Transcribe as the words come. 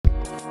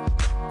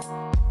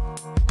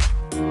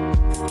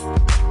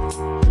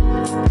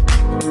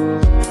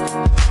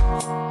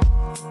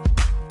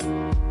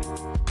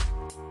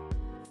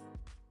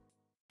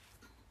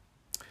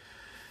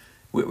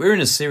We're in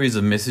a series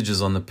of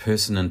messages on the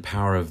person and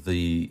power of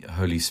the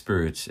Holy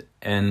Spirit.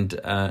 And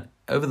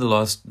over the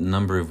last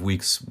number of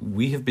weeks,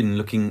 we have been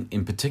looking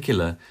in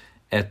particular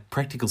at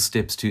practical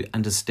steps to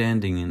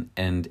understanding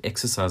and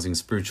exercising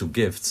spiritual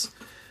gifts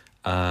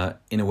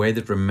in a way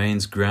that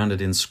remains grounded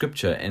in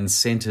Scripture and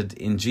centered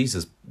in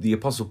Jesus. The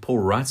Apostle Paul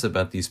writes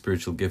about these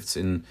spiritual gifts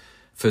in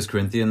 1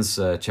 Corinthians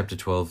chapter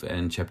 12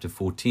 and chapter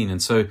 14. And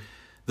so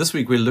this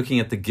week we're looking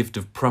at the gift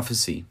of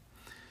prophecy.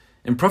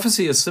 And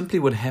prophecy is simply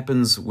what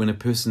happens when a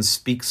person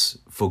speaks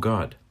for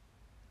God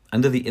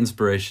under the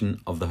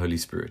inspiration of the Holy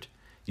Spirit.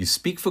 You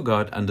speak for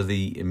God under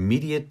the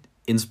immediate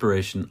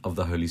inspiration of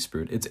the Holy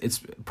Spirit.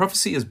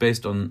 Prophecy is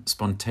based on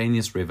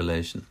spontaneous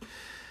revelation.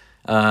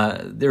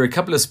 There are a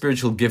couple of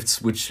spiritual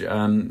gifts which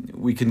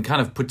we can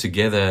kind of put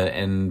together,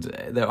 and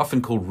they're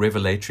often called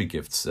revelatory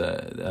gifts.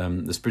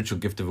 The spiritual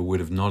gift of a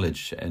word of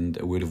knowledge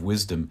and a word of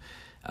wisdom,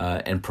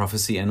 and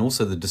prophecy, and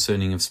also the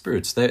discerning of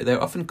spirits.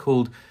 They're often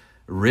called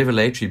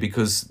revelatory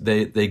because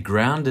they're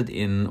grounded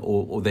in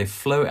or they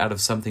flow out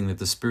of something that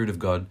the Spirit of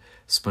God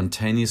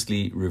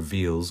spontaneously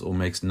reveals or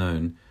makes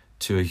known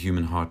to a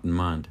human heart and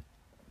mind.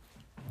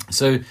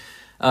 So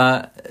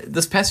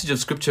this passage of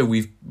Scripture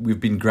we've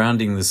been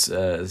grounding this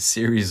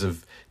series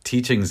of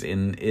teachings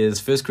in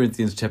is 1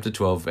 Corinthians chapter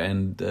 12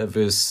 and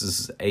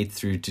verses 8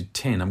 through to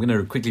 10. I'm going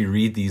to quickly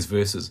read these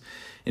verses.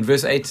 In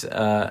verse 8,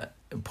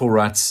 Paul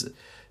writes,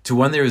 "To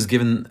one there is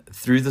given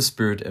through the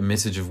Spirit a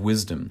message of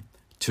wisdom,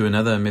 to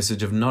another a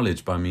message of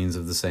knowledge by means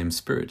of the same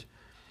Spirit."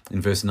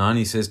 In verse 9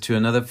 he says, "To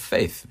another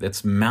faith,"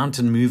 that's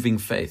mountain-moving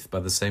faith by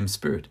the same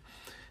Spirit.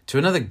 "To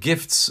another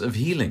gifts of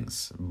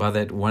healings by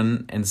that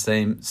one and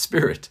same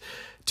Spirit.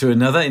 To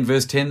another," in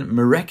verse 10,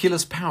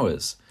 "miraculous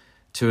powers."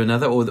 To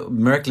another, or the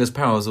miraculous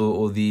powers,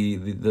 or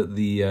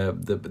the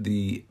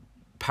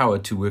power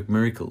to work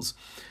miracles.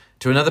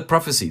 To another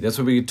prophecy, that's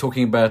what we're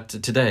talking about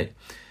today.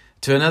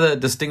 To another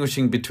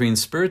distinguishing between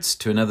spirits,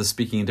 to another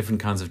speaking in different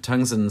kinds of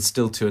tongues, and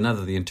still to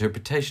another the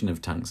interpretation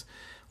of tongues.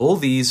 All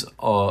these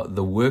are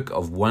the work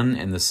of one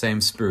and the same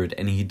Spirit,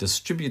 and he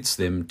distributes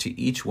them to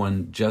each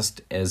one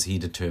just as he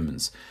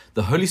determines.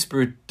 The Holy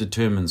Spirit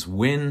determines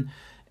when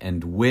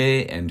and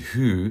where and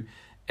who,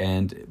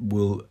 and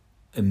will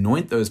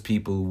anoint those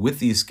people with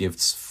these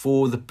gifts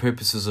for the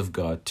purposes of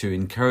God, to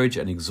encourage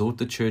and exhort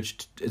the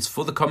church. It's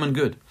for the common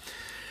good.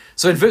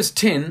 So in verse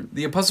 10,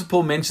 the Apostle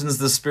Paul mentions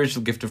the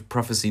spiritual gift of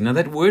prophecy. Now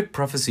that word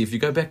prophecy, if you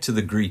go back to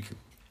the Greek,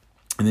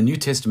 in the New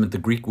Testament, the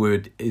Greek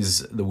word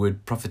is the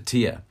word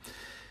prophetia.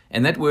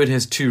 And that word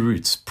has two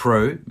roots,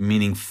 pro,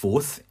 meaning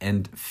forth,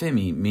 and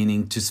femi,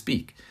 meaning to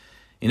speak.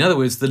 In other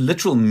words, the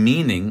literal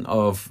meaning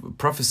of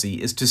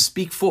prophecy is to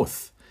speak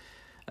forth.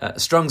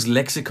 Strong's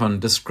lexicon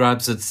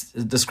describes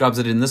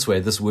it in this way,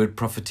 this word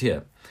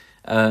prophetia.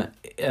 The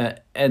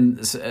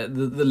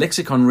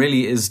lexicon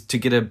really is to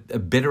get a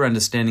better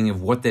understanding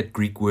of what that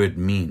Greek word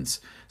means.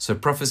 So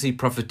prophecy,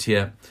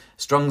 prophetia,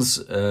 Strong's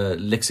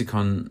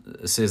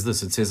lexicon says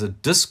this. It says a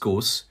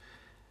discourse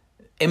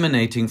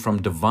emanating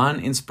from divine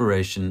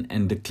inspiration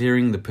and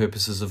declaring the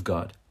purposes of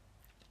God,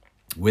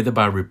 whether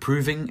by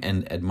reproving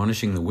and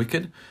admonishing the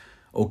wicked,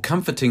 or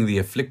comforting the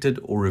afflicted,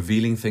 or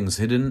revealing things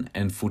hidden,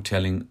 and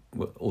foretelling,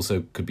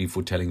 also could be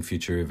foretelling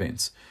future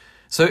events.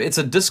 So it's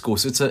a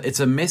discourse, it's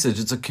a message,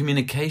 it's a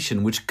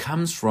communication which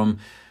comes from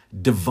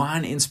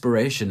divine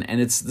inspiration,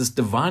 and it's this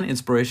divine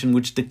inspiration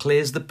which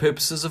declares the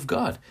purposes of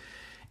God.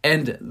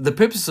 And the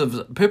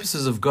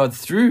purposes of God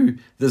through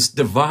this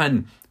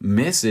divine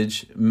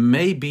message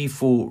may be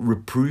for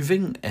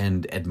reproving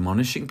and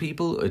admonishing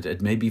people,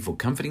 it may be for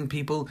comforting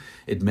people,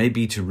 it may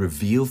be to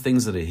reveal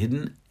things that are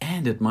hidden,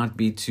 and it might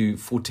be to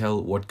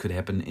foretell what could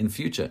happen in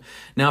future.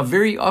 Now,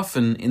 very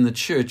often in the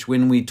church,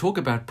 when we talk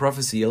about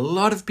prophecy, a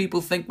lot of people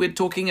think we're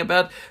talking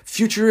about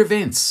future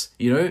events.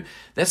 You know,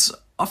 that's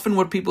often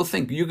what people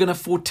think. You're going to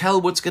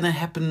foretell what's going to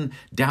happen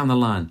down the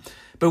line.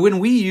 But when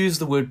we use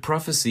the word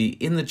prophecy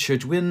in the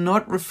church, we're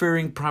not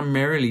referring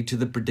primarily to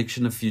the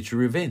prediction of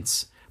future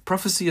events.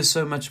 Prophecy is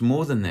so much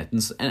more than that.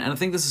 And I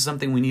think this is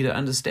something we need to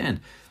understand.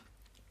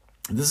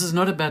 This is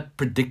not about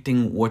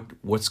predicting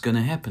what's going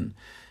to happen.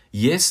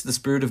 Yes, the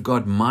Spirit of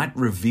God might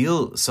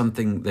reveal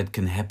something that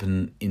can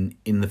happen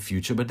in the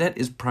future, but that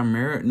is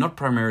not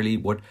primarily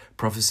what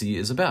prophecy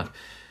is about.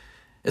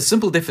 A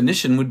simple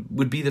definition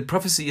would be that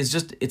prophecy is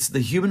it's the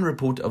human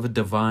report of a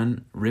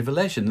divine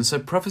revelation. And so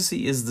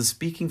prophecy is the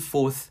speaking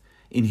forth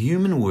in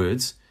human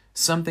words,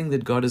 something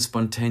that God has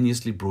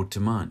spontaneously brought to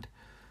mind.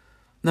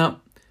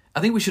 Now, I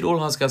think we should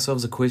all ask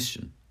ourselves a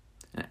question.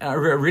 I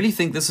really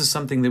think this is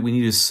something that we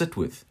need to sit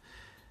with,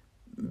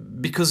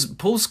 because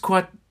Paul's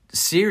quite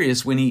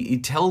serious when he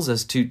tells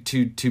us to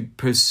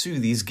pursue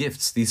these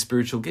gifts, these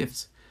spiritual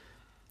gifts.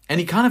 And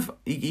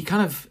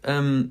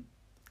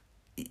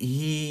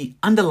he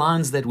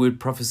underlines that word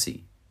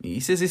prophecy. He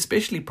says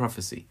especially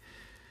prophecy.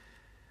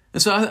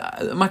 And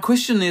so my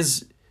question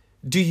is,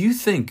 do you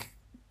think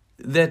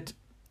that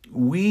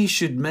we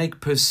should make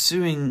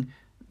pursuing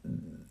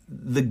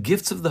the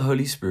gifts of the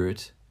Holy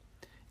Spirit,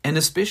 and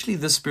especially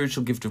the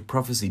spiritual gift of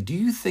prophecy, do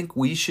you think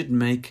we should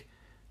make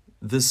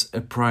this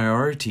a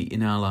priority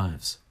in our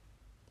lives?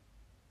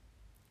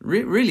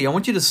 Really, I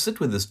want you to sit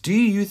with this. Do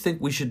you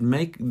think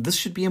this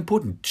should be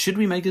important? Should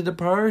we make it a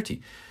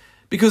priority?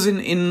 Because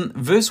in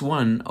verse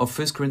 1 of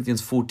 1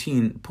 Corinthians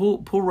 14,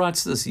 Paul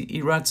writes this.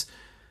 He writes,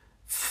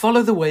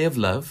 follow the way of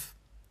love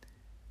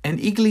and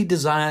eagerly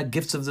desire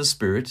gifts of the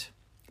Spirit,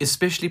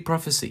 especially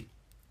prophecy.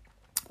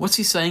 What's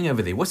he saying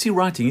over there? What's he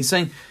writing? He's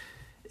saying,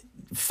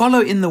 follow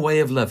in the way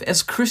of love.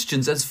 As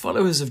Christians, as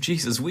followers of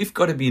Jesus, we've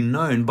got to be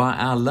known by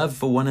our love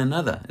for one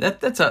another.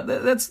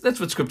 That's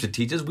what Scripture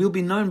teaches. We'll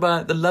be known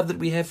by the love that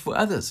we have for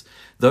others,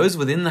 those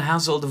within the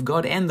household of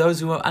God and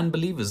those who are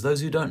unbelievers, those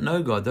who don't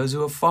know God, those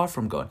who are far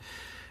from God.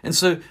 And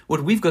so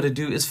what we've got to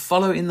do is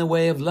follow in the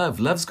way of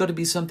love. Love's got to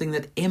be something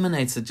that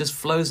emanates, that just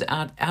flows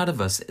out of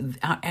us,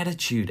 our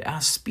attitude,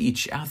 our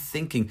speech, our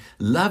thinking.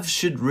 Love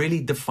should really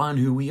define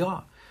who we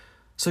are.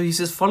 So he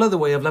says, follow the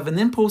way of love. And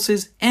then Paul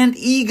says, and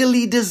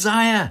eagerly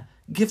desire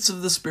gifts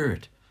of the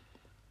Spirit.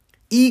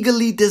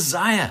 Eagerly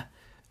desire,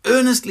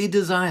 earnestly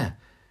desire.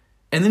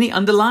 And then he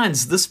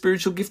underlines the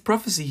spiritual gift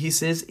prophecy. He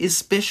says,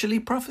 especially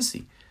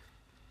prophecy.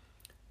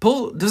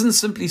 Paul doesn't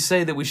simply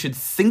say that we should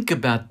think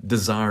about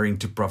desiring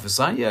to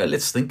prophesy. Yeah,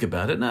 let's think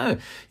about it. No.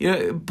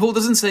 Paul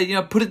doesn't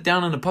say, put it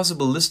down on a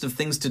possible list of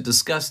things to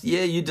discuss.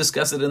 Yeah, you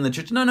discuss it in the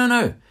church.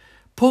 No.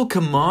 Paul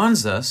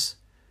commands us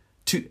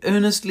to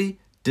earnestly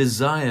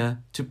desire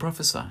to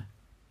prophesy.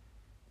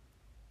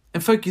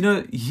 And folk,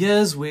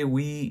 here's where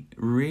we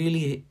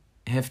really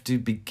have to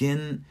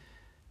begin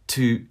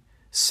to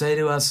say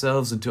to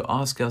ourselves and to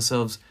ask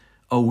ourselves,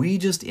 are we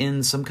just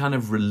in some kind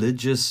of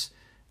religious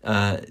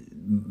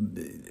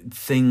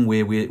thing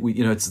where we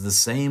it's the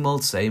same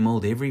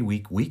old every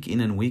week in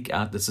and week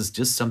out? This is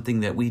just something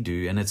that we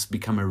do and it's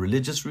become a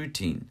religious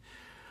routine.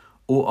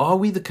 Or are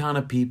we the kind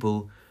of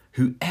people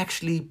who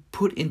actually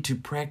put into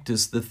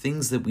practice the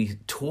things that we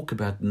talk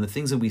about and the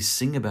things that we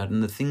sing about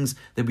and the things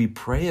that we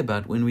pray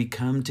about when we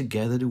come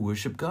together to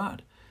worship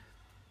God?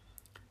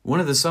 One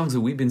of the songs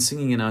that we've been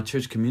singing in our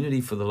church community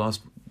for the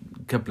last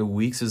couple of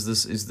weeks is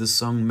this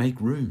song,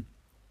 Make Room.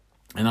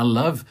 And I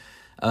love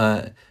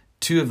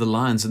two of the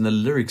lines and the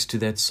lyrics to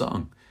that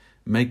song.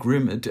 Make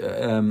room.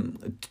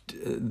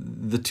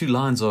 The two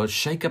lines are,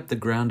 shake up the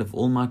ground of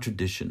all my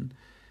tradition.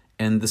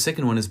 And the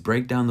second one is,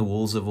 break down the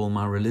walls of all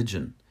my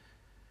religion.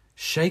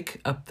 Shake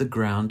up the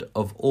ground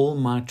of all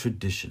my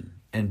tradition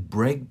and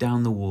break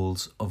down the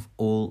walls of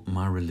all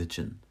my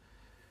religion.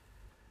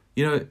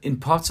 In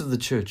parts of the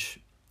church,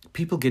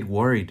 people get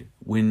worried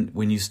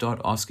when you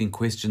start asking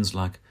questions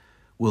like,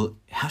 well,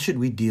 how should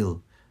we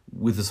deal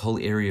with this whole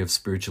area of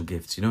spiritual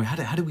gifts?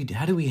 How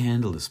do we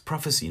handle this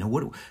prophecy?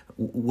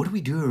 What do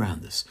we do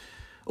around this?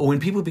 Or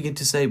when people begin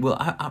to say, well,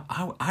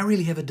 I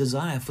really have a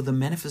desire for the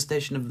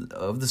manifestation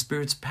of the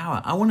Spirit's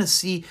power. I want to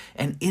see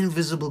an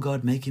invisible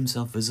God make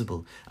himself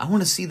visible. I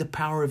want to see the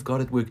power of God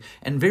at work.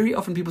 And very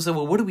often people say,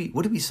 well, what do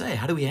we say?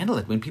 How do we handle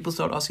it when people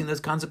start asking those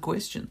kinds of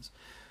questions?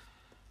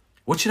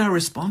 What should our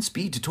response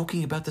be to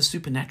talking about the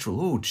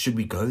supernatural? Oh, should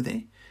we go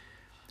there?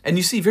 And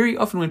you see, very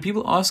often when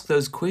people ask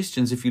those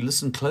questions, if you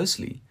listen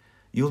closely,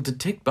 you'll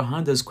detect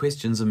behind those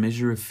questions a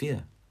measure of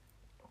fear.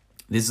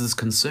 There's this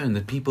concern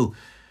that people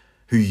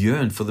who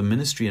yearn for the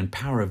ministry and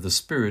power of the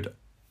Spirit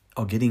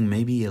are getting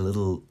maybe a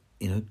little,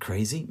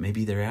 crazy.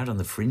 Maybe they're out on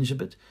the fringe a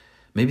bit.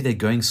 Maybe they're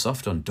going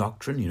soft on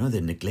doctrine.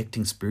 They're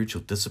neglecting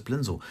spiritual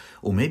disciplines,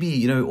 or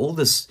maybe all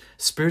this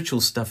spiritual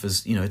stuff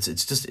is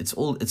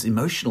it's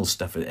emotional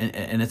stuff,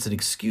 and it's an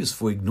excuse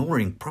for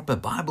ignoring proper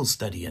Bible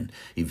study and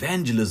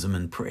evangelism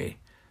and prayer.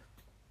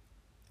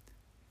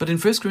 But in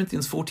 1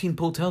 Corinthians 14,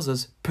 Paul tells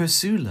us,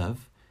 pursue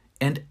love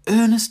and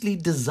earnestly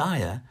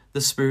desire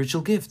the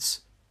spiritual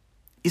gifts,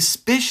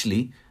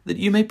 especially that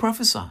you may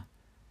prophesy.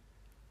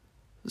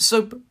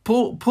 So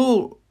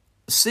Paul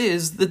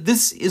says that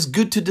this is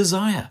good to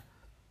desire.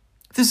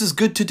 This is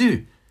good to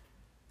do.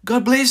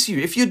 God bless you.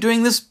 If you're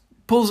doing this,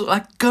 Paul's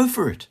like, go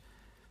for it.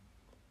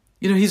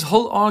 His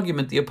whole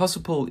argument, the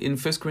Apostle Paul in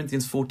 1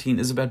 Corinthians 14,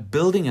 is about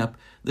building up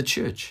the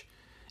church.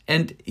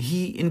 And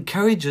he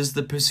encourages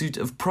the pursuit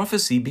of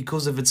prophecy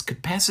because of its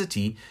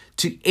capacity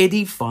to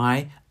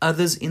edify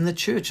others in the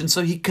church. And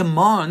so he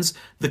commands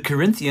the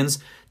Corinthians,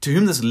 to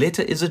whom this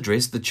letter is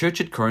addressed, the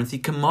church at Corinth, he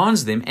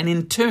commands them, and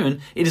in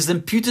turn it is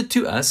imputed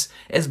to us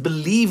as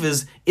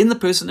believers in the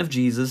person of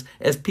Jesus,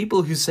 as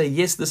people who say,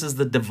 yes, this is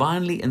the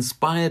divinely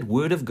inspired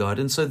word of God,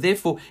 and so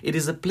therefore it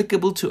is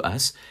applicable to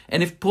us.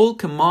 And if Paul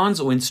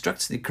commands or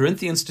instructs the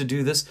Corinthians to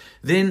do this,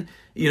 then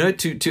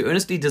to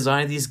earnestly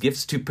desire these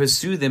gifts, to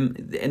pursue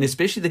them, and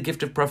especially the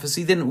gift of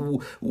prophecy, then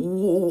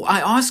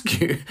I ask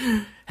you,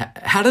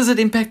 how does it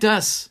impact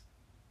us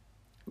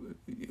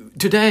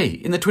today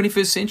in the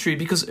 21st century?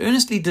 Because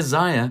earnestly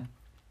desire,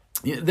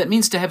 that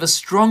means to have a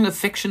strong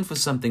affection for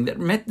something.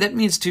 That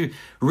means to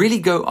really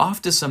go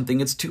after something.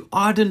 It's to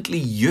ardently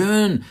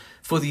yearn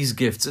for these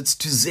gifts. It's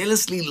to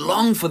zealously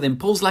long for them.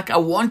 Paul's like, I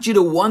want you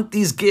to want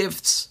these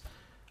gifts.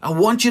 I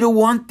want you to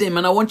want them,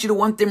 and I want you to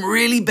want them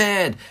really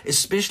bad,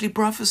 especially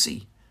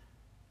prophecy.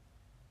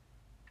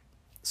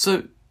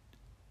 So,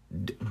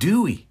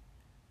 do we?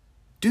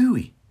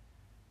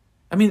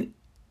 I mean,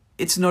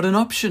 it's not an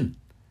option.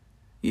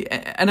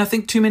 Yeah, and I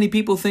think too many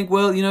people think,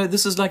 well,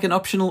 this is like an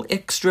optional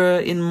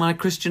extra in my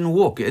Christian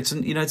walk. It's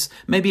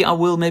maybe I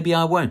will, maybe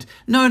I won't.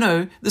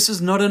 No, this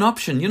is not an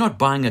option. You're not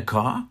buying a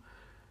car.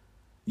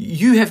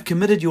 You have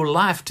committed your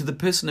life to the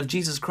person of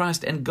Jesus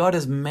Christ, and God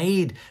has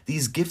made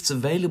these gifts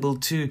available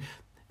to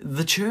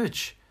the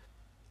church.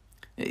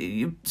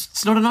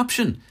 It's not an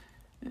option.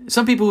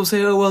 Some people will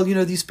say, "Oh, well,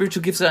 these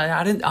spiritual gifts.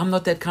 I'm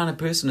not that kind of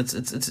person.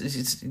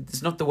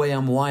 It's not the way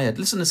I'm wired."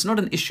 Listen, it's not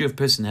an issue of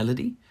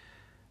personality.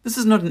 This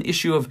is not an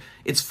issue of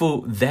it's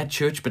for that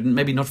church, but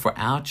maybe not for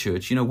our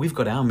church. We've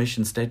got our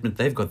mission statement.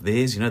 They've got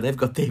theirs. They've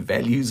got their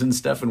values and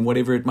stuff and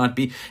whatever it might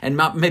be. And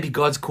maybe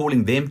God's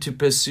calling them to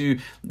pursue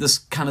this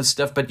kind of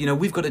stuff. But,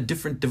 we've got a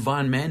different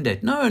divine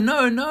mandate.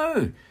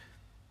 No.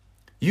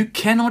 You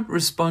cannot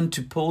respond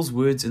to Paul's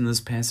words in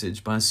this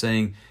passage by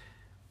saying,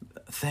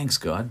 thanks,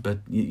 God,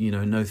 but,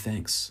 no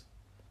thanks.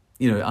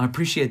 I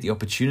appreciate the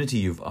opportunity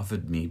you've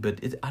offered me, but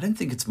I don't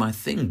think it's my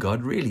thing,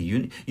 God, really.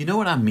 You know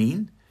what I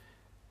mean?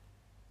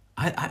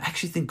 I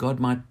actually think God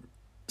might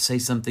say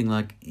something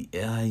like,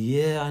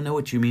 yeah, I know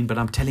what you mean, but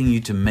I'm telling you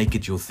to make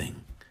it your thing.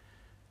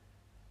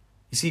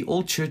 You see,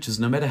 all churches,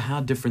 no matter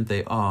how different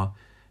they are,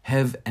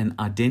 have an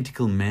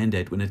identical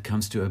mandate when it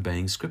comes to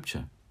obeying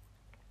Scripture.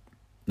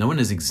 No one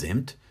is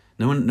exempt.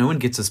 No one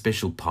gets a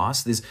special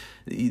pass.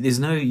 There's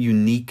no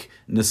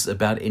uniqueness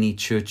about any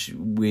church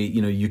where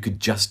you could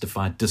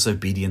justify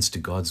disobedience to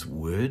God's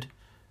word.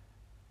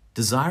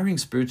 Desiring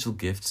spiritual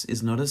gifts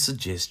is not a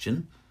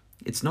suggestion.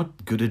 It's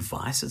not good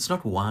advice. It's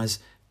not wise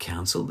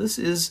counsel. This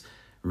is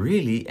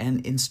really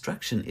an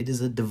instruction. It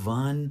is a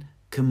divine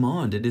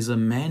command. It is a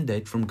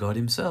mandate from God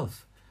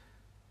himself.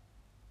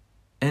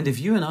 And if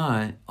you and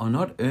I are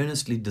not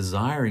earnestly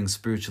desiring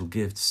spiritual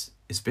gifts,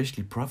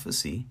 especially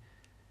prophecy,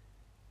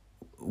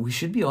 we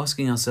should be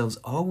asking ourselves,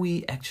 are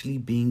we actually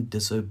being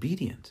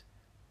disobedient?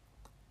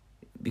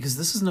 Because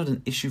this is not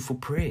an issue for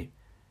prayer.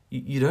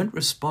 You don't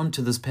respond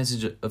to this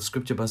passage of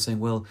Scripture by saying,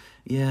 well,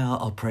 yeah,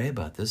 I'll pray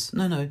about this.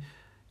 No.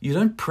 You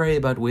don't pray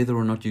about whether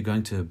or not you're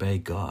going to obey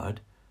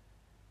God.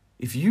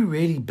 If you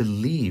really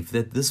believe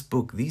that this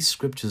book, these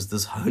scriptures,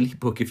 this holy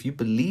book, if you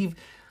believe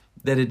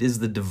that it is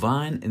the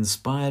divine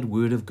inspired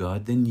word of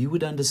God, then you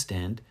would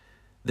understand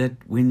that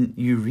when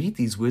you read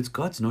these words,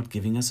 God's not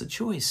giving us a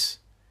choice.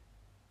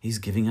 He's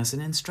giving us an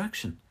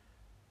instruction.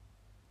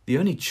 The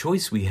only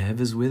choice we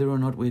have is whether or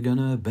not we're going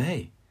to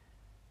obey.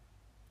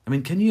 I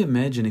mean, can you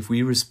imagine if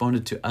we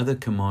responded to other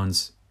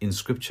commands in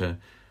Scripture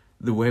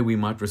the way we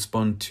might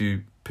respond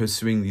to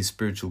pursuing these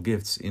spiritual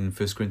gifts in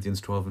 1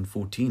 Corinthians 12 and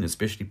 14,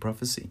 especially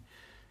prophecy?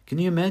 Can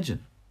you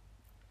imagine?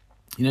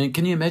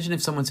 Can you imagine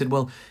if someone said,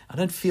 well, I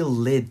don't feel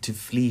led to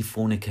flee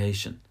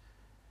fornication?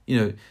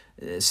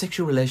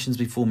 Sexual relations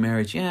before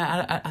marriage,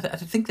 I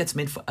think that's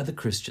meant for other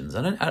Christians.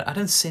 I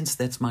don't sense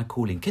that's my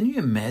calling. Can you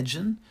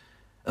imagine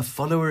a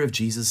follower of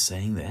Jesus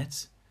saying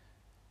that?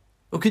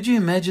 Or could you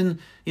imagine,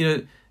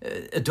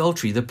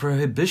 adultery, the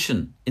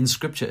prohibition in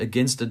Scripture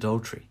against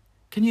adultery?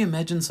 Can you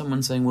imagine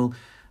someone saying, well,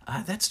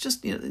 that's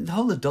just, the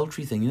whole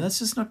adultery thing, that's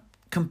just not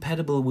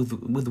compatible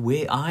with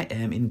where I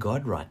am in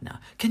God right now.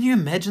 Can you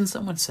imagine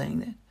someone saying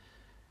that?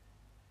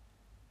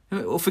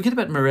 Or forget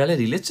about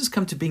morality. Let's just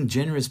come to being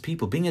generous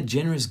people, being a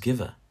generous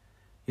giver.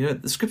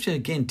 The Scripture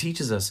again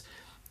teaches us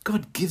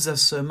God gives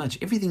us so much.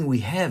 Everything we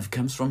have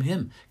comes from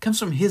Him, comes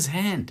from His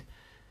hand.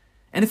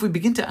 And if we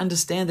begin to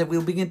understand that,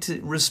 we'll begin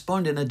to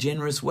respond in a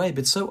generous way.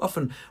 But so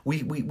often,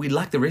 we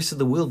like the rest of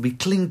the world, we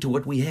cling to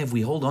what we have,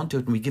 we hold on to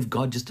it, and we give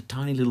God just a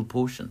tiny little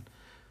portion.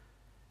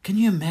 Can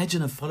you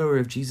imagine a follower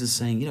of Jesus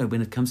saying,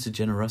 when it comes to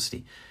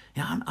generosity,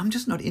 I'm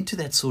just not into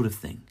that sort of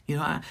thing.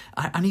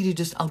 I need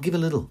to I'll give a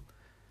little.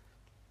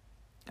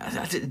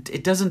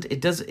 It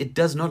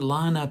does not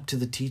line up to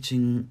the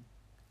teaching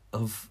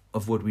of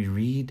what we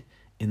read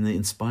in the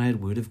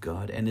inspired Word of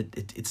God, and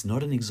it's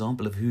not an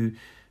example of who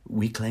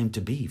we claim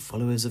to be,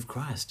 followers of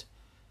Christ.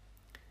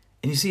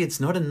 And you see, it's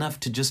not enough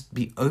to just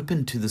be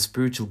open to the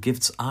spiritual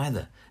gifts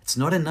either. It's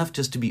not enough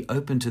just to be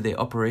open to their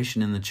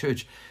operation in the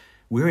church.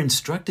 We're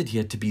instructed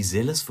here to be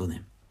zealous for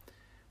them.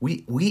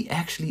 We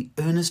actually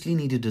earnestly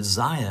need to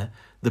desire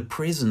the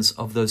presence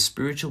of those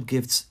spiritual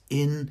gifts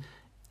in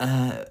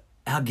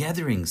our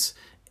gatherings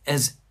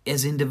as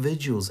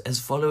individuals,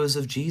 as followers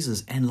of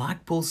Jesus. And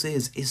like Paul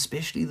says,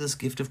 especially this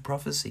gift of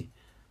prophecy.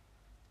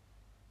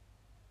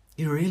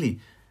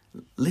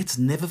 Let's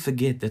never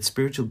forget that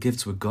spiritual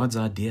gifts were God's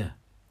idea.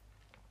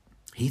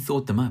 He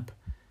thought them up.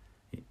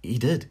 He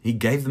did. He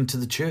gave them to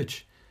the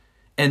church.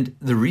 And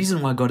the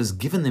reason why God has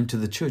given them to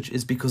the church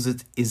is because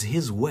it is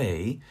His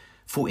way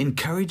for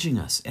encouraging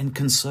us and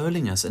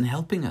consoling us and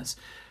helping us.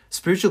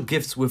 Spiritual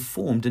gifts were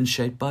formed and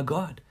shaped by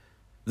God.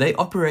 They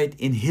operate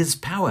in His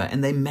power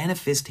and they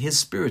manifest His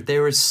Spirit. They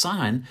are a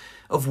sign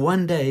of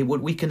one day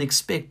what we can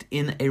expect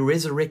in a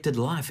resurrected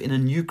life, in a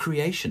new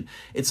creation.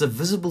 It's a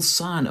visible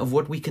sign of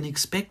what we can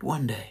expect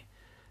one day.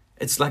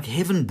 It's like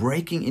heaven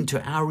breaking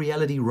into our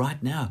reality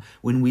right now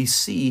when we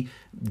see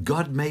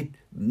God made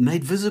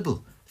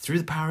visible through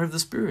the power of the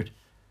Spirit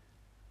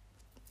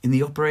in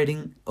the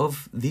operating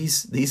of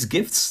these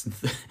gifts.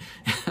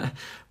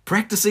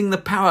 practicing the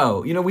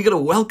power. We got to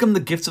welcome the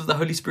gifts of the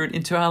Holy Spirit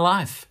into our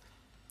life.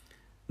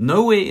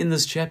 Nowhere in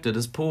this chapter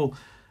does Paul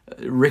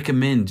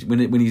recommend,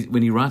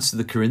 when he writes to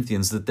the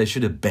Corinthians, that they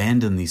should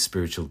abandon these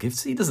spiritual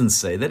gifts. He doesn't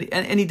say that,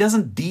 and he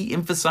doesn't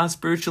de-emphasize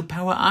spiritual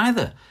power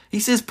either. He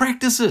says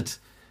practice it.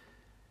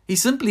 He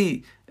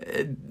simply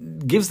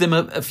gives them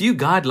a few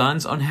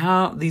guidelines on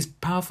how these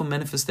powerful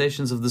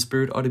manifestations of the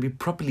Spirit are to be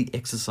properly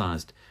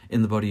exercised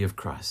in the body of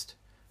Christ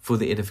for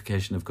the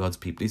edification of God's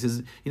people. He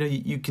says,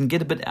 you can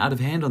get a bit out of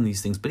hand on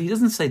these things, but he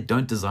doesn't say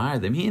don't desire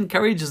them. He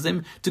encourages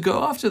them to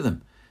go after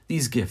them,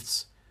 these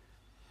gifts.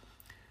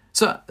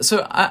 So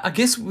I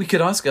guess we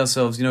could ask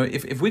ourselves,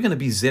 if we're going to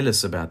be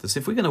zealous about this,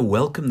 if we're going to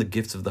welcome the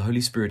gifts of the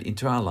Holy Spirit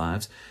into our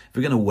lives, if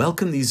we're going to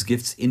welcome these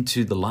gifts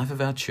into the life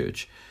of our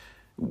church,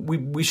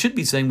 we should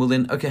be saying, well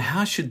then, okay,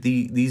 how should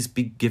these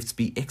big gifts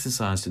be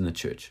exercised in the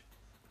church?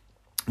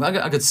 Well,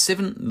 I got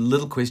 7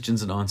 little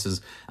questions and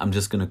answers I'm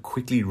just going to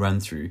quickly run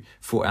through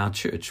for our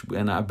church.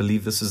 And I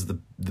believe this is the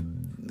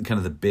kind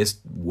of the best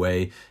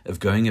way of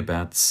going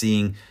about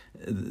seeing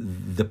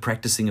the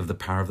practicing of the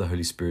power of the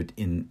Holy Spirit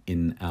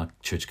in our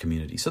church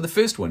community. So the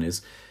first one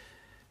is,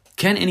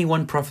 can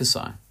anyone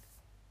prophesy?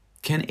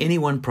 Can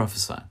anyone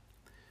prophesy?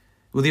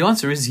 Well, the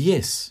answer is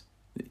yes.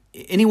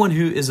 Anyone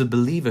who is a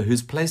believer,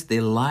 who's placed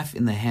their life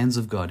in the hands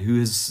of God, who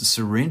has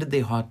surrendered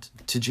their heart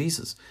to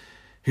Jesus,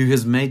 who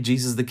has made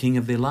Jesus the King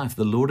of their life,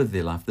 the Lord of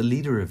their life, the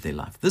leader of their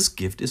life. This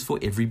gift is for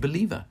every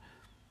believer.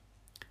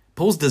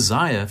 Paul's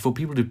desire for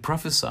people to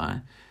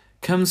prophesy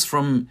comes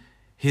from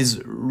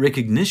his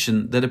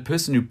recognition that a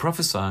person who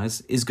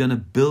prophesies is going to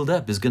build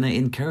up, is going to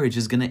encourage,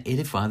 is going to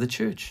edify the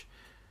church.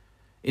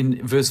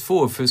 In verse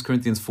 4 of 1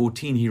 Corinthians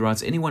 14, he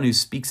writes, anyone who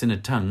speaks in a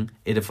tongue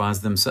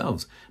edifies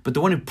themselves, but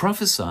the one who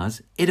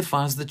prophesies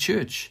edifies the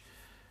church.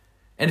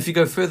 And if you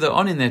go further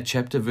on in that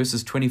chapter,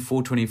 verses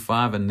 24,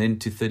 25, and then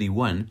to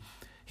 31,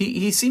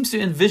 he seems to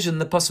envision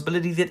the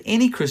possibility that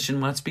any Christian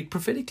might speak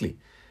prophetically.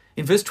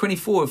 In verse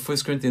 24 of 1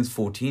 Corinthians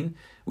 14,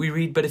 we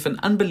read, but if an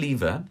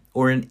unbeliever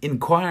or an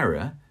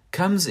inquirer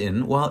comes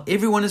in while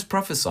everyone is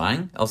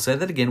prophesying, I'll say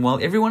that again,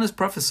 while everyone is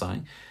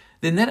prophesying,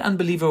 then that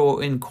unbeliever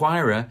or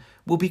inquirer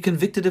will be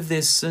convicted of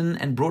their sin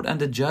and brought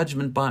under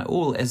judgment by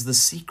all, as the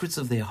secrets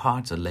of their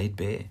hearts are laid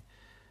bare.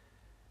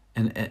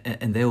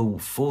 And they will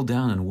fall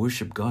down and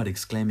worship God,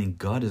 exclaiming,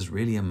 God is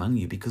really among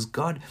you, because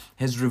God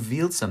has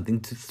revealed something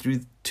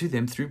to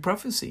them through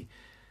prophecy.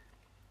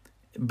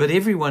 But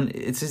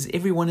it says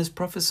everyone is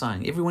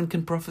prophesying. Everyone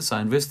can prophesy.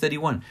 In verse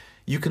 31,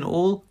 you can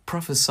all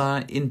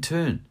prophesy in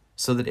turn,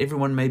 so that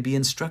everyone may be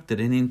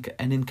instructed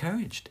and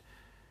encouraged.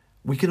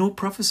 We can all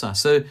prophesy.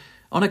 So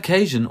on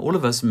occasion, all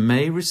of us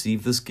may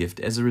receive this gift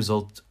as a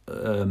result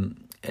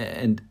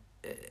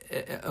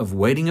of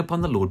waiting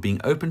upon the Lord,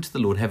 being open to the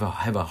Lord, have a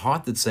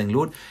heart that's saying,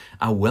 Lord,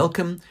 I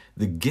welcome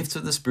the gifts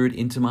of the Spirit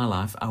into my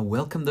life. I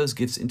welcome those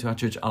gifts into our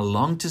church. I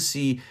long to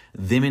see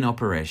them in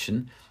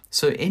operation.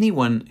 So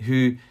anyone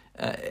who,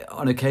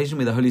 on occasion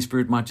where the Holy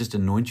Spirit might just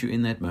anoint you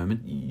in that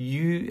moment,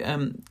 you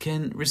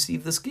can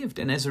receive this gift.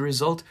 And as a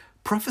result,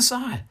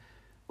 prophesy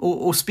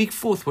or speak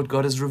forth what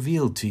God has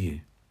revealed to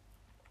you.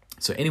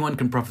 So anyone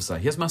can prophesy.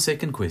 Here's my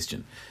second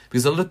question,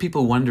 because a lot of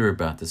people wonder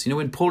about this.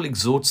 When Paul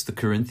exhorts the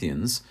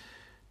Corinthians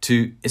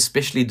to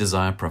especially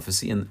desire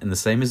prophecy, and the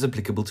same is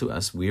applicable to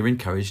us, we're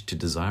encouraged to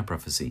desire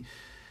prophecy.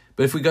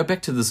 But if we go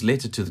back to this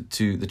letter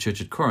to the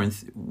church at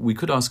Corinth, we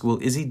could ask, well,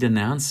 is he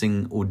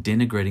denouncing or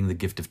denigrating the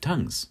gift of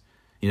tongues?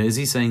 Is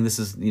he saying this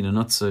is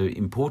not so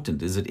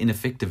important? Is it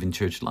ineffective in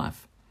church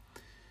life?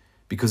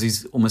 Because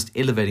he's almost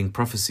elevating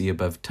prophecy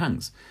above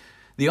tongues.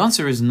 The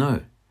answer is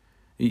no.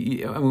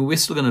 We're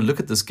still going to look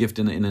at this gift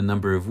in a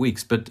number of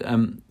weeks, but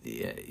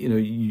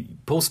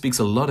Paul speaks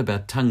a lot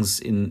about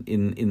tongues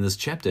in this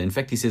chapter. In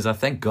fact, he says, I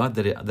thank God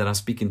that I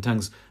speak in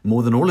tongues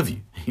more than all of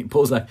you.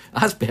 Paul's like,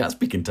 I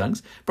speak in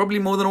tongues, probably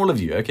more than all of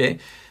you, okay?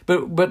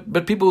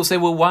 But people will say,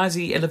 well, why is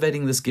he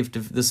elevating this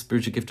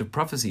spiritual gift of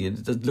prophecy?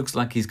 It looks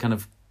like he's kind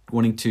of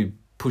wanting to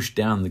push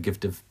down the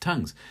gift of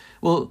tongues.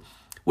 Well,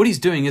 what he's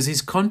doing is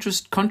he's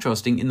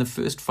contrasting in the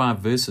first 5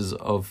 verses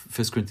of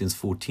 1 Corinthians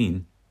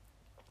 14.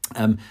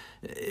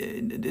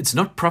 It's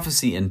not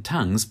prophecy and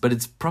tongues, but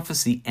it's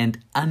prophecy and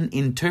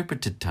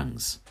uninterpreted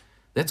tongues.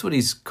 That's what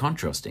he's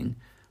contrasting.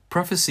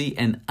 Prophecy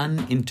and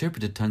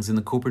uninterpreted tongues in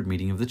the corporate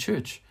meeting of the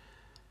church.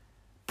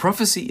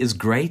 Prophecy is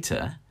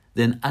greater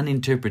than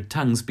uninterpreted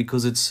tongues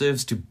because it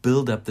serves to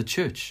build up the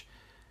church.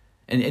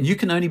 And you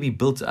can only be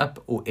built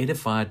up or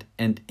edified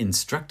and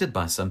instructed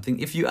by something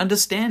if you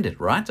understand it,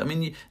 right? I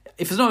mean,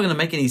 if it's not going to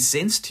make any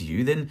sense to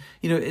you, then,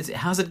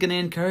 how's it going to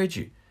encourage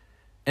you?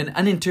 And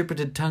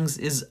uninterpreted tongues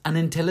is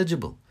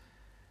unintelligible.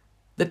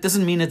 That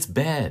doesn't mean it's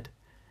bad.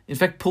 In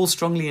fact, Paul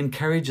strongly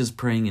encourages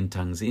praying in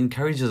tongues. He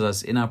encourages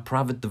us in our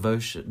private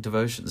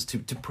devotions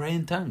to pray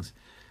in tongues.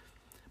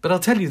 But I'll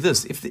tell you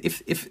this,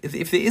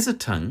 if there is a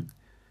tongue,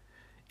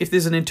 if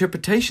there's an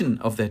interpretation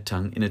of that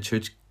tongue in a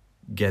church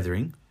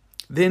gathering,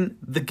 then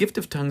the gift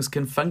of tongues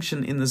can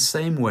function in the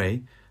same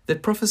way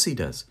that prophecy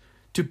does,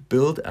 to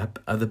build up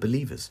other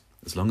believers,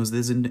 as long as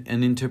there's an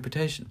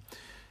interpretation.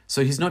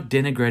 So he's not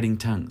denigrating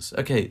tongues.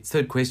 Okay,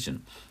 third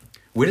question.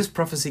 Where does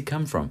prophecy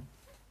come from?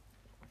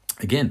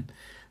 Again,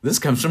 this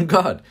comes from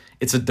God.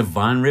 It's a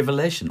divine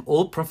revelation.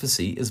 All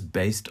prophecy is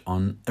based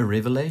on a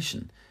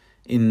revelation.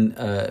 In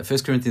 1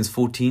 Corinthians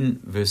 14,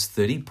 verse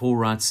 30, Paul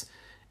writes,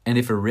 and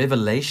if a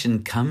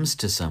revelation comes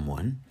to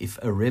someone who's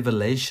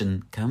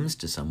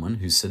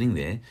sitting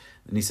there,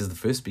 then he says the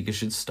first speaker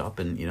should stop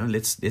and,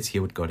 let's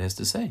hear what God has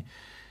to say.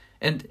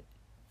 And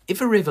if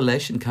a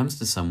revelation comes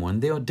to someone,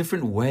 there are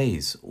different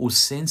ways or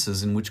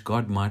senses in which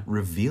God might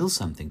reveal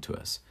something to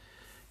us.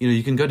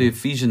 You can go to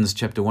Ephesians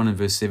chapter 1 and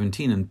verse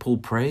 17, and Paul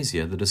prays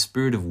here that a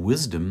spirit of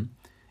wisdom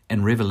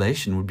and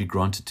revelation would be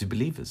granted to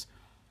believers.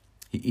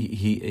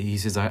 He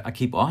says, I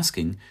keep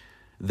asking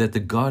that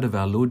the God of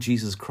our Lord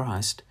Jesus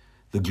Christ,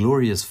 the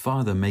glorious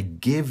Father, may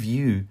give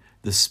you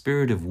the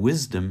spirit of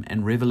wisdom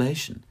and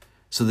revelation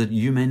so that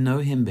you may know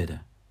him better.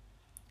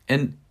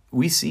 And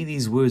we see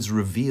these words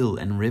reveal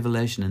and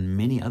revelation in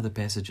many other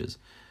passages.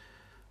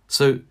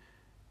 So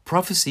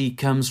prophecy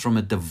comes from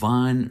a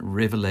divine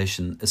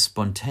revelation, a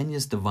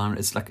spontaneous divine.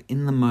 It's like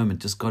in the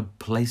moment, just God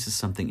places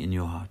something in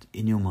your heart,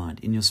 in your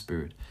mind, in your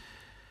spirit.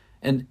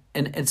 And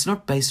it's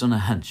not based on a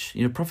hunch.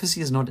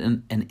 Prophecy is not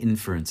an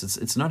inference.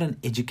 It's not an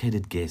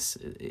educated guess.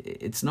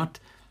 It's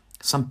not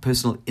some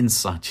personal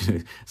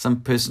insight,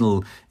 some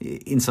personal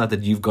insight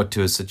that you've got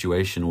to a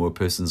situation or a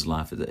person's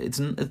life.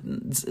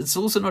 It's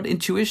also not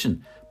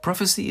intuition.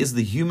 Prophecy is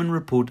the human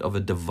report of a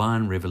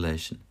divine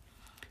revelation.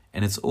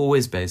 And it's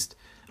always based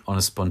on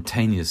a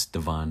spontaneous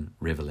divine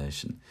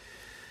revelation.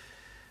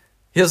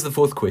 Here's the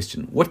fourth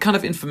question. What kind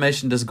of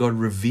information does God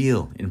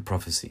reveal in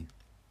prophecy?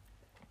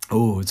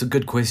 Oh, it's a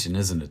good question,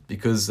 isn't it?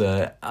 Because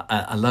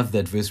I love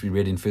that verse we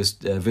read in verse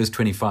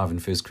 25 in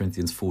 1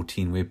 Corinthians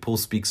 14, where Paul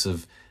speaks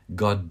of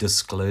God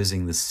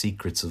disclosing the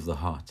secrets of the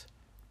heart.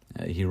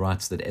 He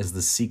writes that as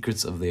the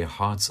secrets of their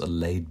hearts are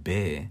laid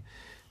bare,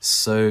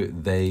 so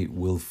they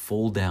will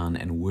fall down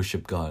and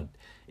worship God,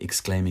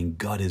 exclaiming,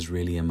 God is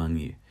really among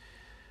you.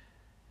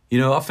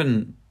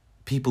 Often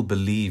people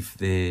believe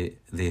their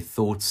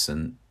thoughts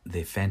and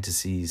their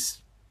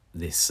fantasies,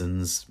 their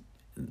sins,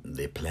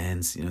 their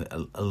plans.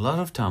 A lot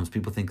of times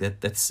people think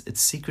that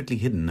it's secretly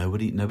hidden.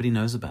 Nobody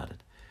knows about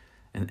it.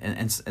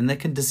 And they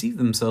can deceive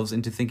themselves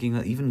into thinking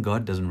that even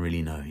God doesn't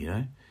really know,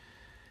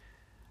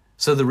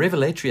 So the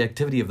revelatory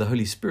activity of the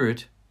Holy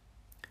Spirit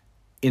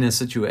in a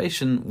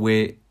situation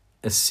where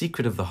a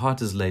secret of the heart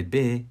is laid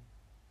bare,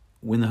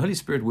 when the Holy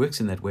Spirit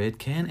works in that way, it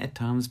can at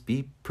times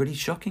be pretty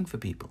shocking for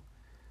people.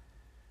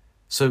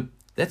 So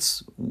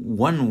that's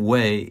one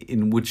way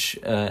in which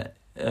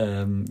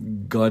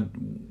God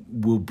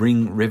will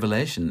bring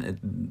revelation.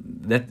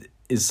 That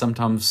is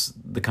sometimes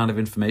the kind of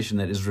information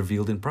that is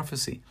revealed in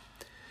prophecy.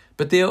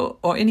 But there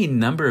are any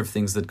number of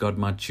things that God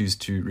might choose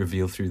to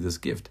reveal through this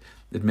gift.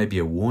 It may be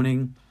a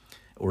warning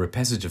or a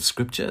passage of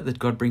scripture that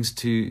God brings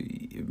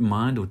to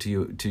mind or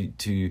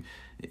into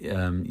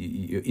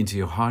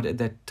your heart at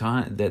that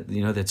time.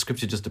 That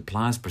scripture just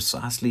applies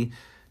precisely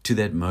to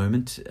that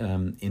moment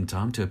in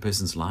time, to a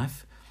person's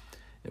life.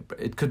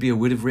 It could be a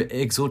word of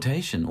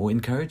exhortation or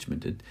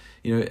encouragement.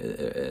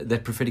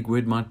 That prophetic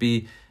word might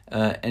be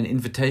an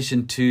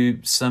invitation to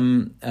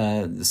some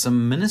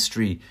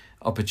ministry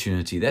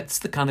opportunity. That's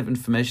the kind of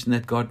information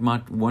that God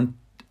might want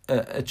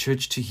a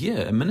church to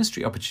hear, a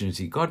ministry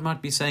opportunity. God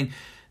might be saying,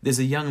 there's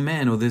a young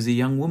man or there's a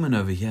young woman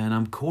over here, and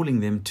I'm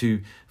calling them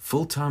to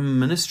full-time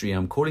ministry.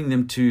 I'm calling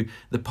them to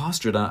the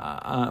pastorate.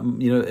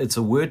 It's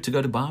a word to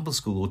go to Bible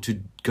school or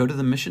to go to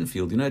the mission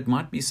field. It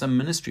might be some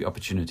ministry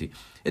opportunity.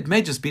 It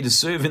may just be to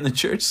serve in the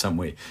church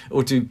somewhere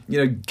or to,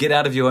 get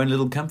out of your own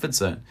little comfort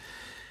zone.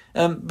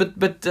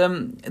 But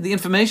the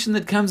information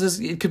that comes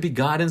it could be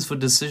guidance for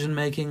decision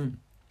making.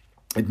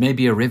 It may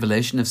be a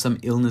revelation of some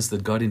illness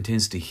that God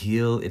intends to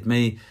heal. It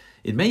may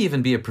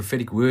even be a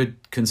prophetic word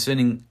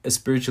concerning a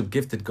spiritual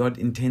gift that God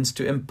intends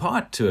to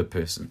impart to a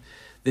person.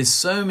 There's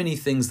so many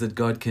things that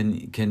God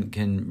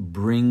can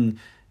bring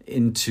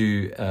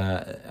into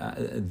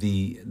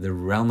the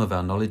realm of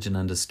our knowledge and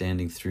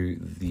understanding through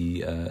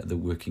the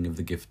working of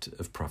the gift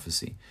of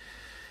prophecy.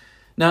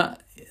 Now,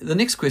 the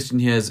next question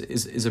here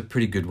is a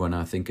pretty good one,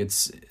 I think.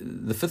 It's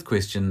the fifth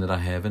question that I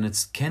have, and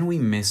it's, can we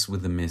mess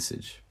with the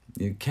message?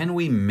 Can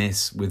we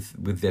mess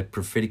with that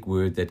prophetic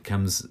word that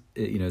comes,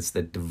 it's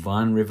that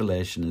divine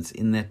revelation, it's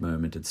in that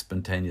moment, it's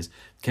spontaneous.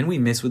 Can we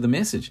mess with the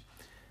message?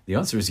 The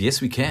answer is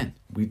yes, we can.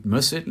 We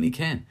most certainly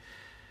can.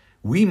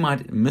 We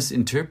might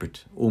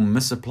misinterpret or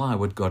misapply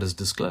what God has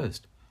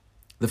disclosed.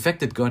 The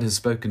fact that God has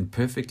spoken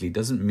perfectly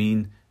doesn't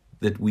mean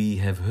that we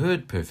have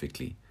heard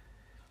perfectly.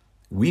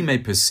 We may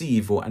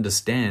perceive or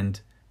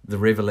understand the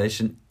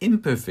revelation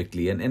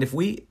imperfectly, and if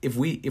we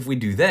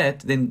do that,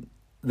 then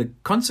the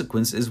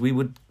consequence is we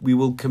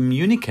will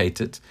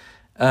communicate it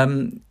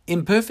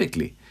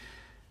imperfectly.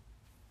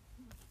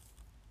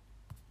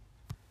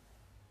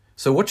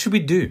 So what should we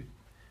do?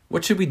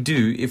 What should we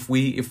do if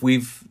we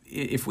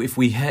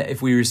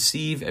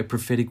receive a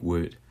prophetic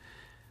word?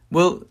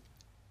 Well,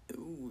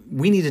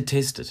 we need to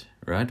test it,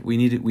 right? We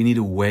need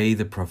to weigh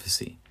the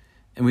prophecy.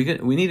 And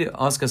we need to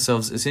ask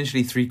ourselves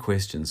essentially three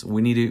questions.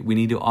 We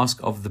need to ask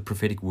of the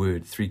prophetic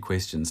word three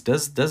questions.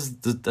 Does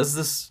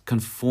this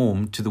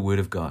conform to the word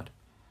of God?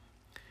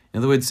 In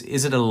other words,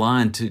 is it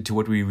aligned to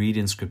what we read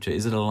in Scripture?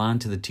 Is it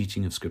aligned to the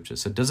teaching of Scripture?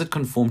 So does it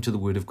conform to the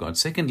word of God?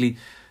 Secondly,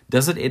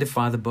 does it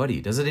edify the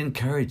body? Does it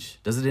encourage?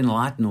 Does it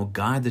enlighten or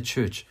guide the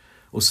church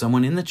or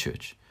someone in the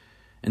church?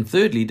 And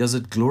thirdly, does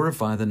it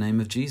glorify the name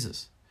of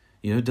Jesus?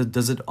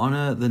 Does it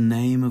honor the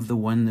name of the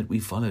one that we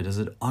follow? Does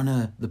it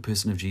honor the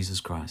person of Jesus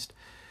Christ?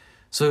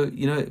 So,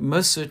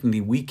 most certainly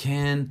we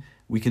can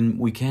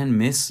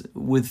mess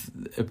with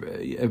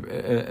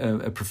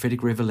a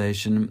prophetic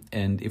revelation,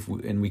 and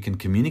we can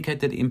communicate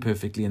that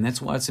imperfectly, and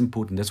that's why it's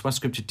important. That's why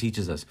Scripture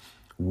teaches us,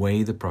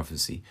 weigh the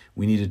prophecy.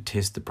 We need to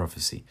test the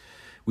prophecy.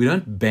 We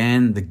don't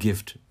ban the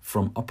gift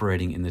from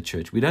operating in the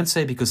church. We don't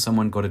say because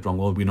someone got it wrong,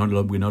 well, we're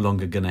no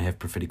longer going to have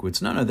prophetic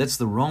words. No, that's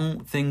the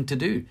wrong thing to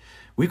do.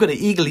 We've got to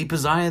eagerly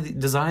desire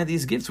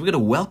these gifts. We've got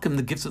to welcome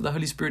the gifts of the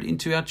Holy Spirit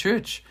into our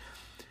church.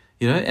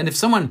 And if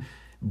someone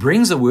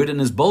brings a word and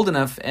is bold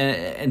enough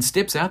and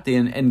steps out there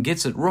and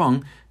gets it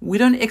wrong, we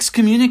don't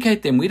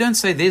excommunicate them. We don't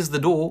say, there's the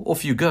door,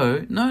 off you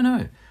go.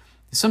 No.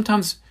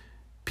 Sometimes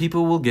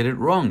people will get it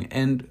wrong.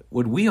 And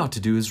what we ought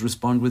to do is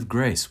respond with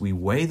grace. We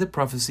weigh the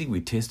prophecy,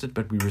 we test it,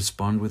 but we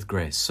respond with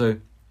grace. So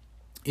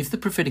if the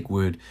prophetic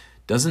word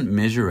doesn't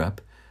measure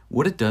up,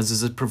 what it does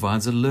is it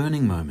provides a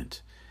learning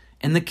moment.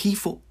 And the key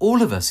for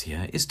all of us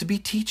here is to be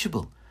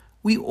teachable.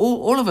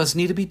 All of us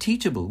need to be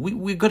teachable.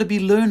 We've got to be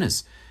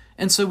learners.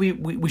 And so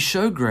we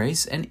show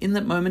grace, and in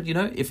that moment,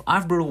 if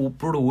I've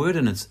brought a word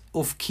and it's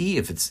off key,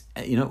 if it's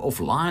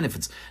offline, if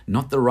it's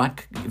not the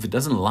right, if it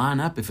doesn't line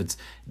up, if it's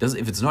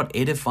not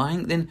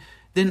edifying,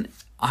 then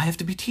I have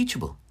to be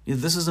teachable.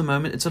 This is a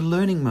moment. It's a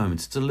learning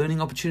moment. It's a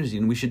learning opportunity,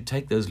 and we should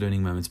take those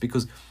learning moments,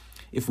 because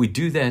if we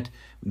do that,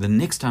 the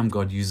next time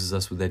God uses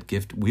us with that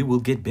gift, we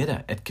will get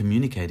better at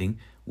communicating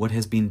what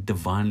has been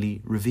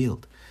divinely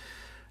revealed.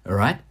 All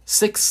right.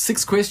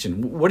 Sixth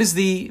question. What is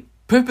the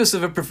purpose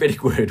of a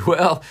prophetic word?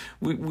 Well,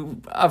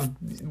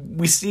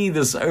 we see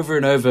this over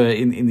and over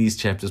in these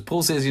chapters.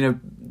 Paul says,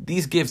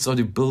 these gifts are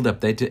to build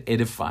up, they're to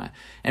edify.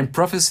 And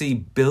prophecy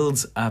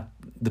builds up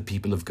the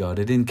people of God.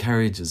 It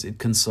encourages, it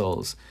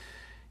consoles.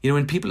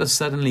 When people are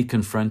suddenly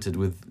confronted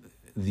with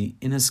the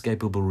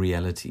inescapable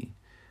reality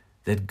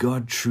that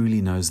God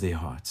truly knows their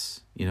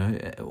hearts,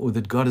 or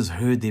that God has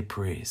heard their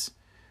prayers,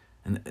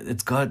 and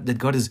that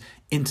God is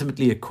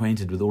intimately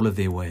acquainted with all of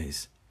their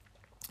ways.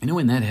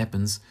 When that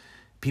happens,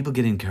 people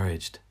get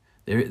encouraged.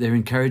 They're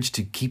encouraged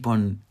to keep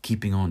on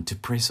keeping on, to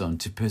press on,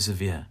 to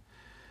persevere.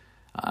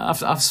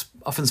 I've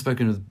often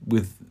spoken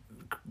with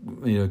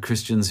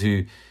Christians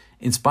who,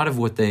 in spite of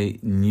what they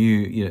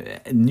knew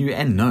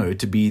and know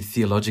to be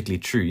theologically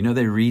true,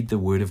 they read the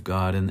Word of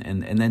God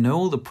and they know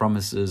all the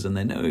promises, and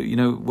they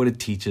know what it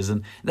teaches,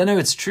 and they know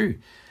it's true.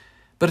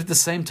 But at the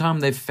same time,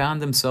 they've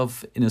found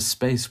themselves in a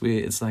space where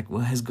it's like,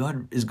 well, is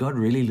God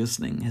really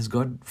listening? Has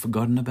God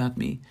forgotten about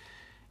me?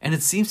 And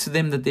it seems to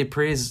them that their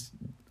prayers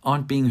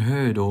aren't being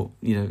heard, or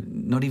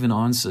not even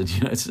answered.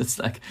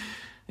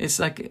 It's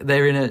like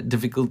they're in a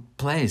difficult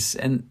place,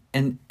 and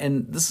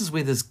this is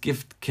where this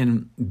gift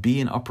can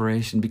be in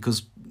operation,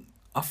 because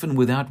often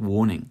without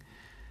warning,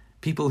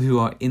 people who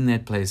are in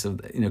that place of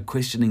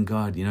questioning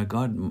God,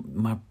 God,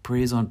 my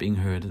prayers aren't being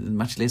heard,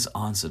 much less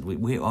answered.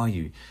 Where are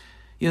you?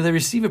 They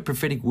receive a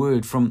prophetic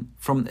word from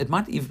it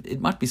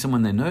might be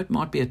someone they know, it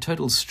might be a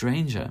total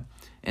stranger.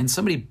 And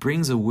somebody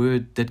brings a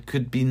word that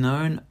could be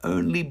known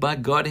only by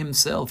God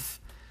Himself.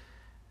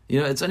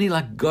 It's only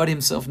like God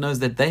Himself knows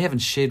that they haven't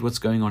shared what's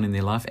going on in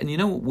their life.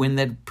 And when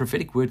that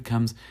prophetic word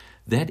comes,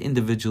 that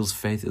individual's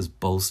faith is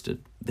bolstered.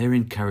 They're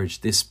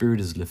encouraged. Their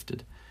spirit is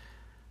lifted.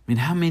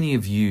 How many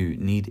of you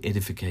need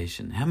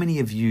edification? How many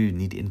of you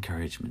need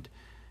encouragement?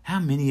 How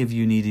many of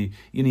you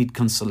need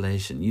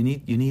consolation? You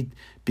need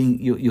being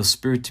your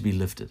spirit to be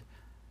lifted.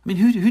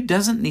 Who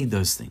doesn't need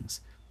those things?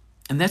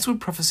 And that's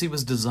what prophecy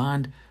was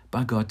designed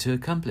by God to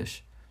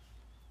accomplish.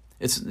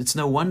 It's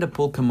no wonder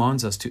Paul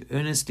commands us to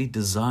earnestly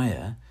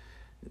desire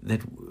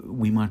that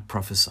we might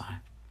prophesy,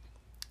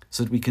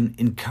 so that we can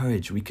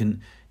encourage, we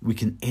can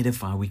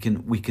edify, we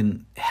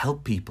can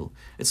help people.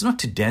 It's not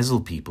to dazzle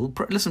people.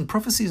 Listen,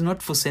 prophecy is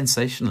not for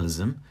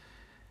sensationalism.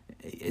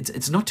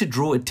 It's not to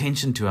draw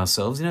attention to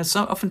ourselves.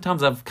 So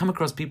oftentimes I've come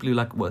across people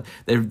who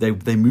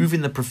they move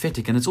in the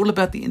prophetic, and it's all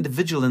about the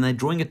individual, and they're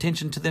drawing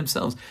attention to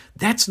themselves.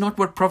 That's not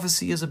what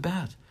prophecy is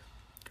about.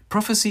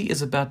 Prophecy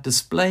is about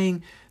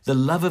displaying the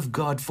love of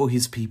God for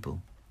His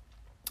people.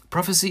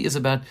 Prophecy is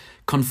about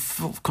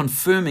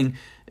confirming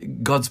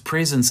God's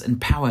presence and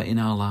power in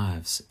our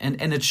lives.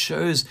 And it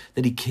shows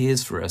that He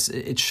cares for us.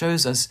 It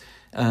shows us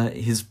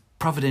His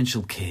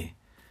providential care.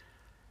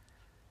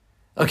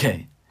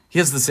 Okay,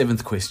 here's the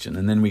seventh question,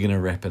 and then we're going to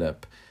wrap it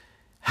up.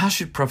 How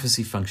should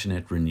prophecy function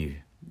at Renew?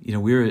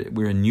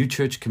 We're a new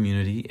church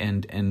community,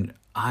 and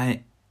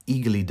I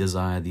eagerly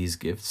desire these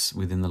gifts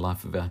within the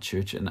life of our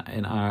church, and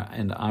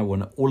I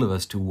want all of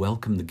us to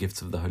welcome the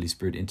gifts of the Holy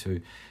Spirit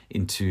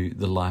into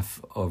the life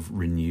of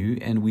Renew,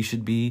 and we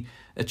should be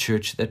a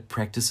church that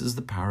practices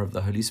the power of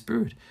the Holy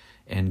Spirit,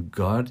 and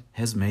God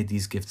has made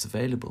these gifts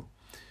available,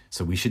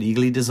 so we should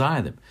eagerly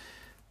desire them.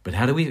 But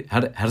how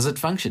does it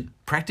function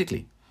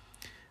practically?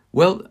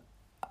 Well,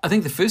 I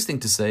think the first thing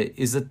to say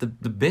is that the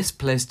best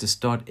place to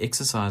start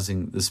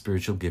exercising the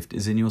spiritual gift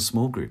is in your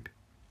small group.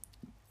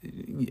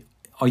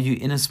 Are you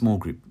in a small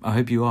group? I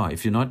hope you are.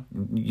 If you're not,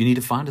 you need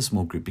to find a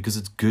small group, because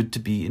it's good to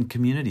be in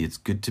community. It's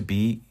good to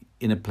be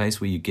in a place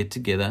where you get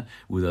together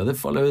with other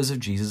followers of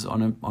Jesus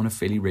on a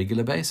fairly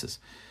regular basis.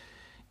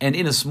 And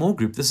in a small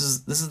group,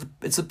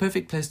 it's a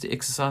perfect place to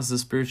exercise the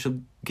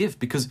spiritual gift,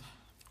 because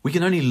we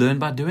can only learn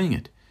by doing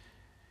it.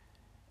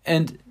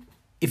 And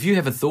if you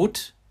have a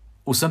thought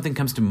or something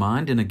comes to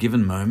mind in a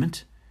given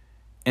moment,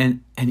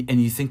 and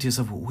you think to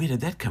yourself, well, where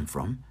did that come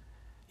from?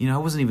 I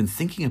wasn't even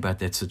thinking about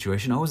that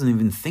situation. I wasn't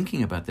even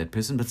thinking about that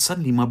person, but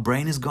suddenly my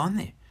brain is gone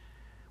there.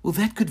 Well,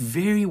 that could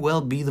very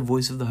well be the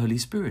voice of the Holy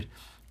Spirit.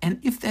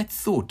 And if that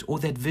thought or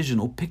that vision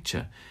or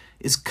picture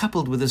is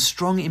coupled with a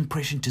strong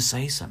impression to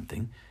say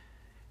something,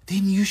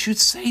 then you should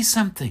say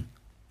something.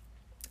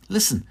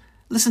 Listen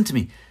to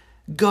me.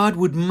 God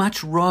would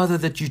much rather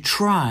that you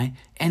try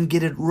and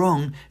get it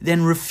wrong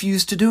than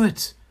refuse to do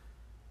it.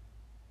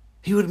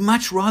 He would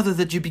much rather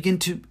that you begin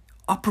to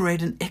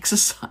operate and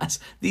exercise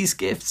these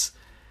gifts.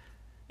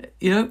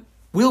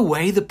 We'll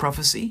weigh the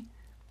prophecy,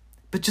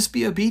 but just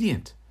be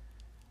obedient.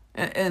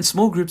 And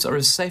small groups are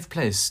a safe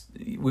place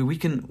where we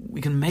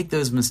can make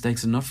those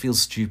mistakes and not feel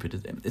stupid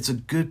at them. It's a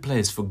good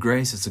place for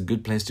grace. It's a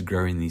good place to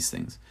grow in these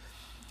things.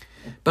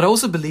 But I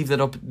also believe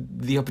that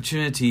the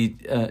opportunity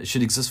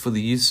should exist for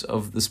the use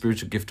of the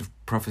spiritual gift of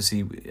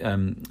prophecy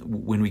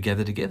when we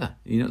gather together,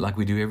 like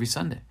we do every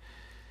Sunday.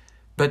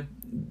 But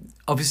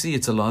obviously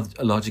it's a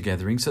larger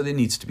gathering, so there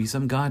needs to be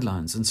some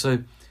guidelines. And so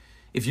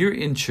if you're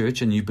in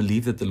church and you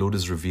believe that the Lord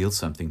has revealed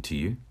something to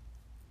you,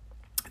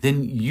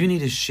 then you need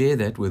to share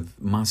that with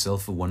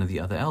myself or one of the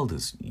other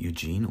elders,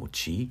 Eugene or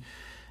Chi.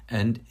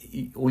 And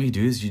all you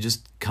do is you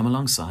just come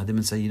alongside them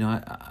and say,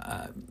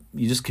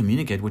 you just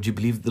communicate what you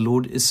believe the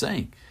Lord is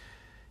saying.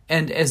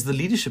 And as the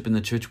leadership in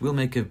the church, we'll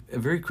make a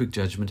very quick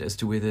judgment as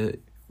to whether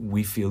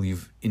we feel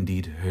you've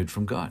indeed heard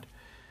from God.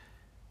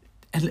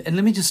 And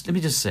let me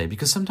just say,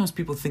 because sometimes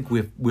people think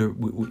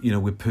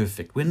we're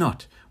perfect. We're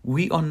not.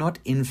 We are not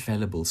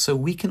infallible, so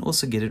we can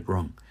also get it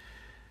wrong.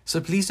 So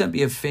please don't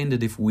be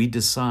offended if we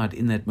decide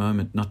in that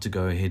moment not to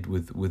go ahead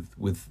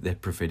with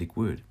that prophetic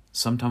word.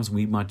 Sometimes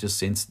we might just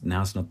sense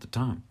now's not the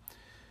time.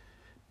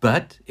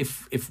 But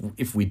if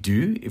we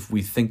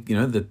think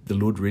that the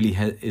Lord really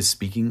is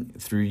speaking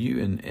through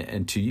you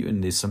and to you,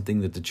 and there's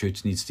something that the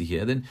church needs to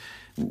hear, then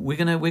we're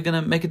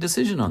gonna make a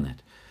decision on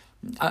that.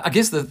 I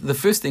guess the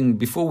first thing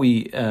before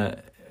we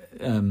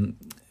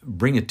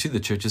bring it to the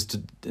church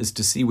is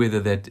to see whether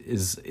that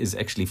is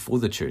actually for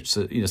the church.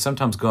 So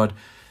sometimes God,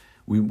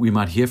 we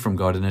might hear from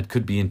God, and it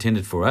could be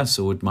intended for us,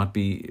 or it might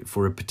be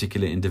for a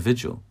particular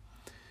individual.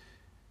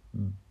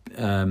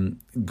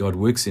 God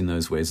works in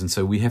those ways, and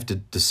so we have to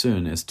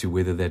discern as to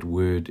whether that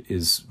word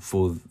is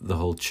for the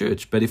whole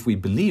church. But if we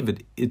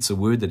believe it's a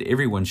word that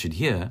everyone should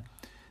hear,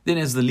 then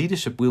as the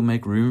leadership we'll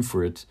make room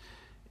for it,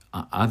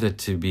 either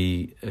to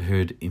be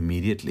heard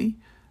immediately,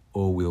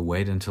 or we'll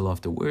wait until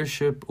after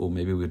worship, or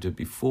maybe we'll do it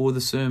before the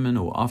sermon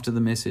or after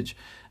the message.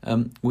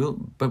 We'll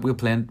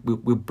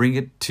bring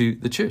it to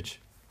the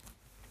church.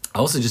 I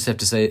also just have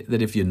to say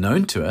that if you're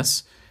known to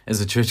us as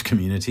a church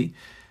community,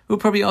 we'll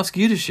probably ask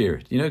you to share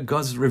it.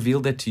 God's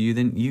revealed that to you,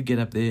 then you get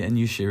up there and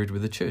you share it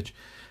with the church.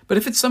 But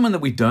if it's someone that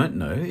we don't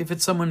know, if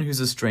it's someone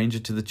who's a stranger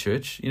to the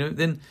church,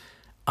 then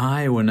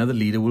I or another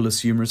leader will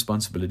assume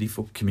responsibility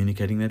for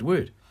communicating that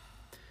word.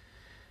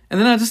 And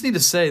then I just need to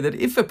say that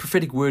if a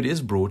prophetic word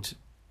is brought,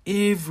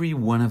 every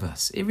one of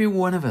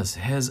us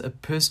has a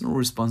personal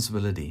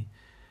responsibility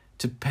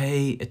to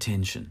pay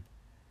attention.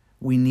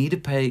 We need to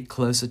pay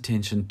close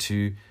attention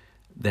to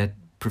that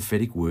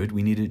prophetic word.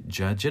 We need to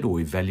judge it or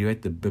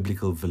evaluate the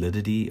biblical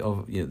validity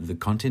of the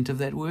content of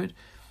that word.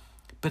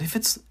 But if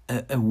it's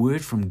a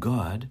word from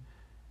God,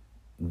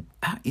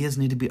 our ears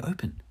need to be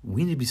open.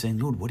 We need to be saying,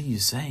 Lord, what are you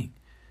saying?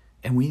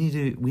 And we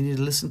need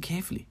to listen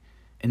carefully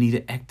and need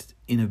to act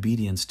in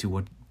obedience to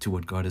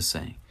what God is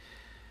saying.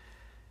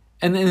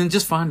 And then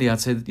just finally, I'd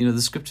say that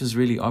the scriptures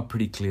really are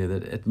pretty clear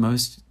that at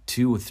most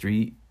 2 or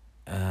 3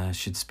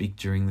 should speak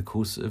during the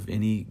course of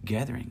any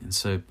gathering, and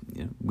so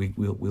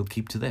we'll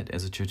keep to that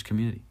as a church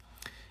community.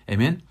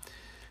 Amen.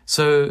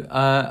 So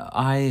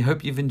I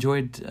hope you've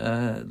enjoyed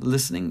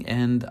listening,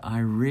 and I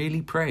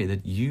really pray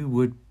that you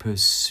would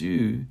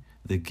pursue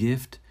the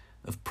gift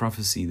of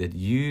prophecy, that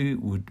you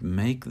would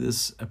make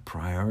this a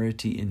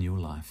priority in your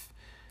life,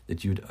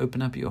 that you would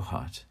open up your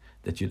heart,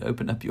 that you'd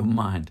open up your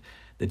mind,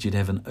 that you'd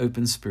have an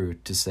open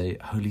spirit to say,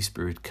 Holy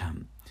Spirit,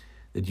 come.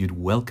 That you'd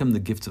welcome the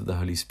gift of the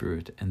Holy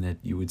Spirit, and that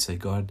you would say,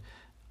 God,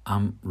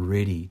 I'm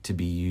ready to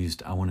be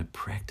used. I want to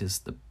practice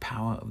the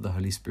power of the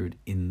Holy Spirit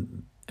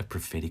in a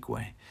prophetic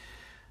way.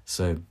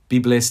 So be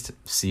blessed.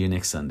 See you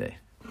next Sunday.